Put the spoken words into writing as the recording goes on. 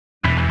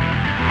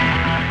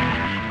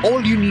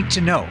All you need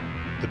to know,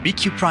 the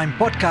BQ Prime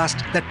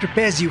podcast that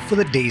prepares you for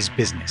the day's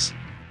business.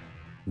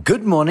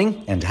 Good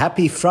morning and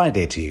happy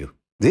Friday to you.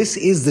 This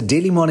is the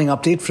daily morning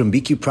update from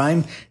BQ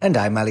Prime and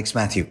I'm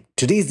Mathew.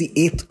 Today is the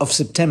 8th of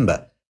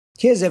September.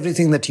 Here's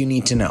everything that you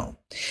need to know.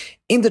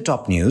 In the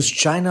top news,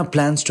 China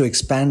plans to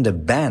expand a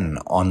ban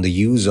on the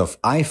use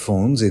of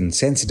iPhones in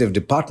sensitive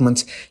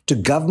departments to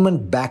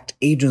government-backed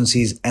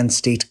agencies and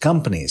state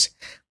companies.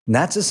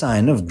 That's a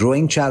sign of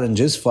growing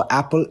challenges for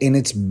Apple in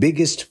its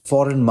biggest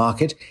foreign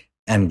market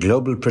and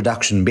global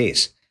production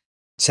base.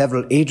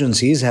 Several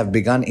agencies have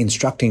begun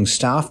instructing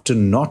staff to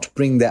not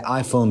bring their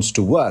iPhones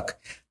to work,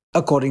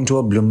 according to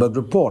a Bloomberg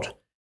report.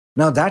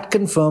 Now that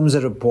confirms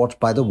a report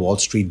by the Wall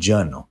Street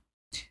Journal.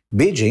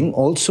 Beijing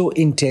also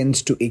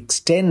intends to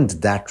extend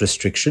that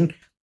restriction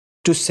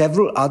to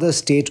several other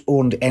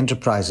state-owned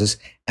enterprises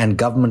and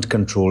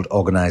government-controlled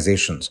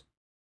organizations.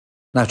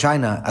 Now,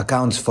 China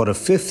accounts for a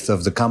fifth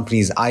of the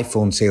company's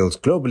iPhone sales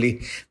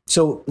globally,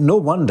 so no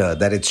wonder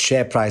that its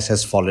share price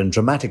has fallen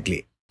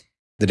dramatically.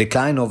 The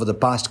decline over the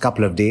past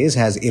couple of days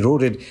has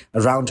eroded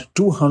around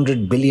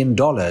 $200 billion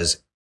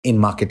in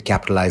market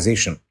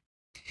capitalization.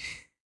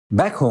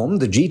 Back home,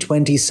 the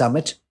G20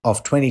 Summit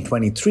of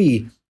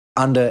 2023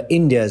 under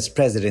India's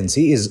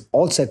presidency is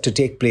all set to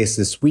take place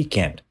this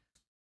weekend.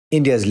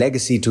 India's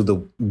legacy to the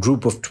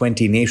group of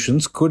 20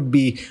 nations could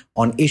be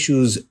on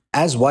issues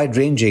as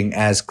wide-ranging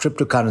as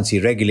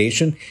cryptocurrency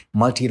regulation,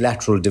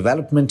 multilateral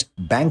development,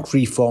 bank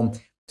reform,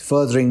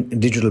 furthering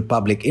digital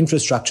public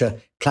infrastructure,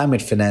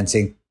 climate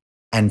financing,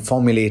 and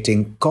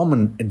formulating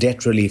common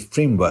debt relief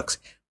frameworks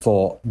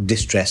for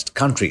distressed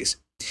countries.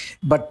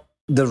 But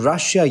the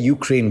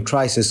Russia-Ukraine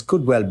crisis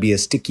could well be a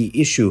sticky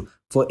issue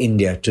for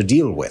India to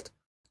deal with.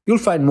 You'll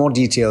find more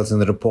details in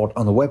the report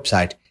on the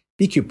website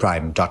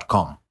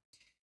bqprime.com.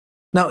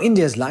 Now,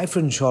 India's life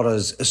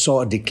insurers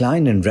saw a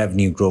decline in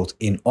revenue growth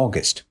in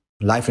August.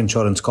 Life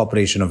Insurance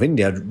Corporation of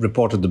India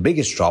reported the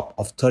biggest drop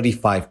of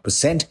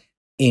 35%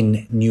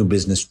 in new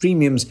business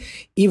premiums,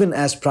 even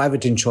as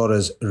private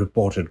insurers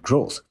reported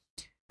growth.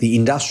 The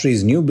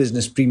industry's new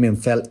business premium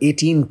fell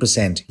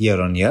 18%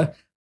 year-on-year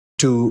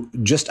to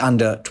just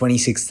under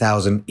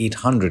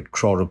 26,800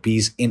 crore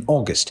rupees in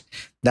August.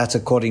 That's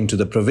according to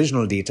the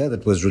provisional data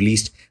that was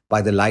released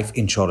by the Life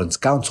Insurance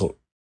Council.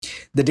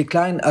 The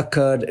decline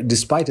occurred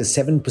despite a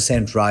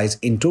 7% rise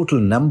in total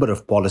number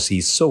of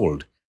policies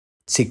sold.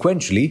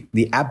 Sequentially,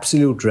 the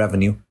absolute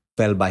revenue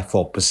fell by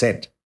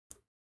 4%.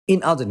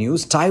 In other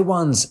news,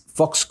 Taiwan's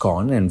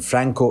Foxconn and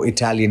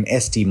Franco-Italian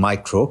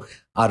STMicro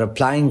are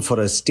applying for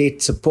a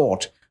state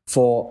support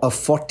for a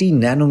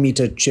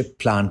 40-nanometer chip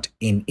plant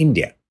in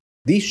India.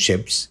 These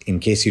chips, in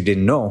case you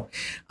didn't know,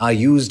 are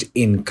used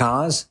in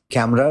cars,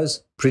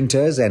 cameras,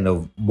 printers, and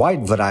a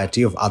wide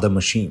variety of other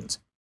machines.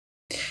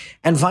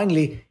 And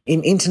finally,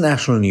 in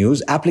international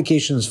news,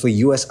 applications for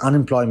US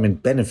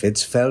unemployment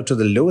benefits fell to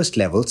the lowest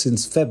level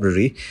since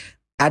February,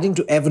 adding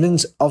to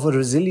evidence of a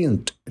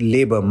resilient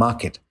labor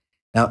market.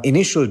 Now,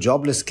 initial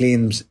jobless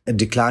claims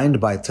declined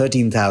by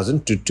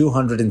 13,000 to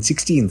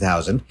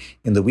 216,000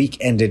 in the week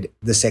ended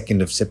the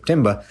 2nd of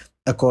September,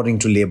 according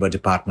to Labor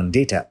Department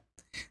data.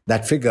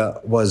 That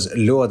figure was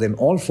lower than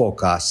all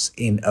forecasts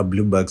in a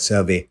Bloomberg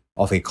survey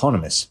of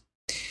economists.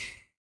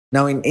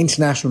 Now, in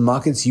international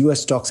markets,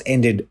 US stocks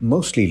ended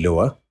mostly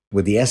lower,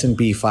 with the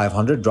S&P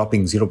 500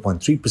 dropping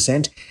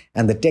 0.3%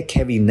 and the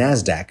tech-heavy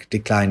Nasdaq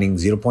declining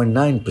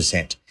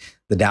 0.9%.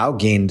 The Dow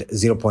gained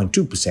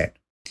 0.2%.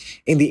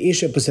 In the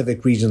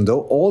Asia-Pacific region,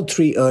 though, all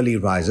three early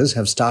risers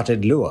have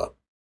started lower.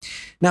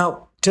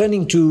 Now,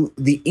 turning to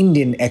the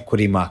Indian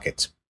equity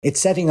markets, it's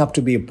setting up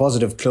to be a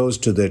positive close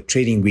to the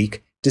trading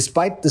week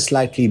despite the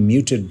slightly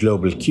muted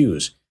global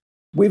cues.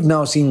 We've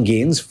now seen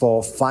gains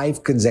for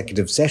 5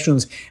 consecutive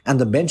sessions, and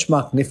the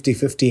benchmark Nifty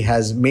 50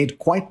 has made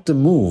quite the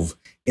move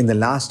in the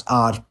last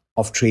hour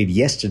of trade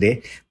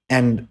yesterday.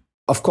 And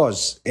of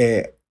course,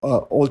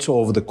 also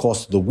over the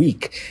course of the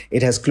week,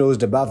 it has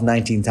closed above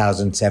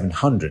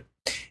 19,700.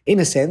 In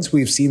a sense,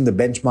 we've seen the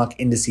benchmark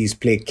indices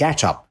play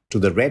catch-up to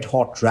the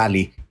red-hot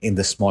rally in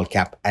the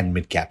small-cap and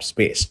mid-cap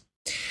space.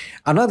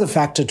 Another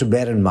factor to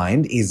bear in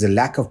mind is the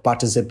lack of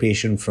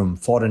participation from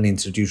foreign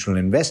institutional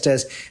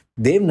investors.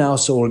 They've now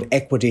sold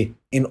equity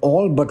in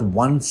all but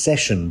one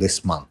session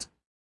this month.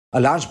 A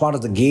large part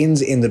of the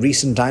gains in the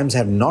recent times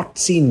have not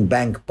seen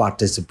bank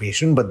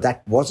participation, but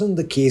that wasn't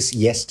the case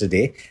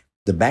yesterday.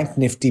 The Bank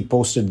Nifty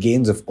posted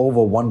gains of over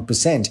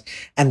 1%,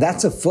 and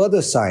that's a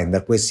further sign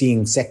that we're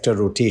seeing sector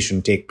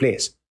rotation take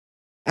place.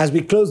 As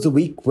we close the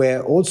week,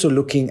 we're also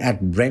looking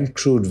at Brent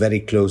crude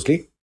very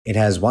closely. It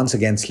has once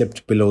again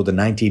slipped below the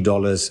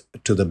 $90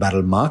 to the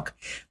barrel mark.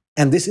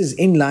 And this is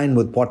in line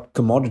with what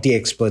commodity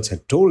experts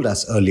had told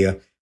us earlier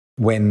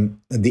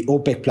when the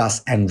OPEC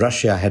Plus and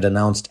Russia had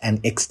announced an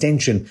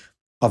extension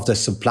of the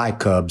supply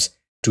curbs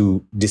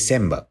to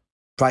December.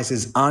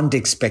 Prices aren't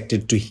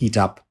expected to heat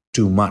up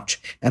too much,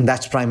 and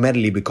that's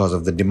primarily because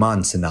of the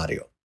demand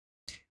scenario.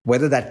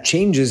 Whether that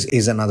changes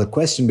is another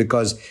question,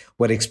 because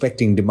we're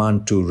expecting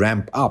demand to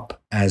ramp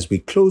up as we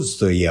close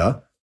the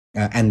year.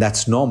 And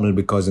that's normal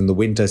because in the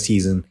winter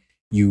season,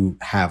 you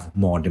have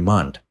more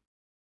demand.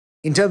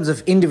 In terms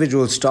of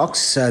individual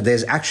stocks,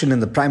 there's action in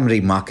the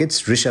primary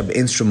markets. Rishabh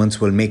Instruments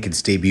will make its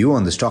debut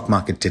on the stock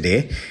market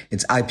today.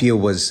 Its IPO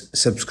was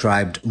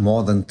subscribed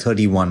more than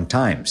 31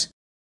 times.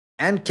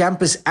 And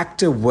Campus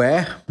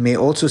Activewear may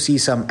also see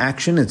some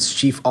action. Its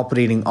Chief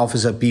Operating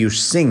Officer Piyush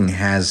Singh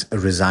has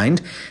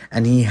resigned,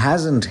 and he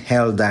hasn't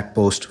held that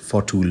post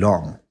for too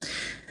long.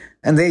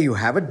 And there you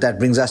have it. That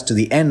brings us to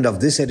the end of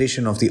this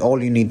edition of the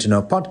All You Need to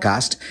Know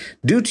podcast.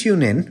 Do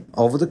tune in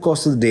over the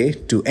course of the day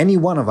to any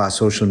one of our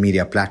social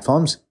media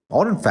platforms,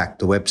 or in fact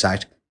the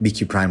website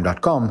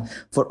bqprime.com,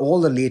 for all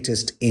the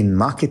latest in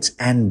markets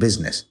and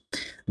business.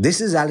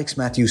 This is Alex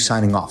Mathew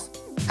signing off.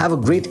 Have a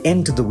great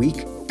end to the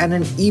week and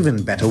an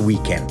even better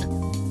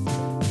weekend.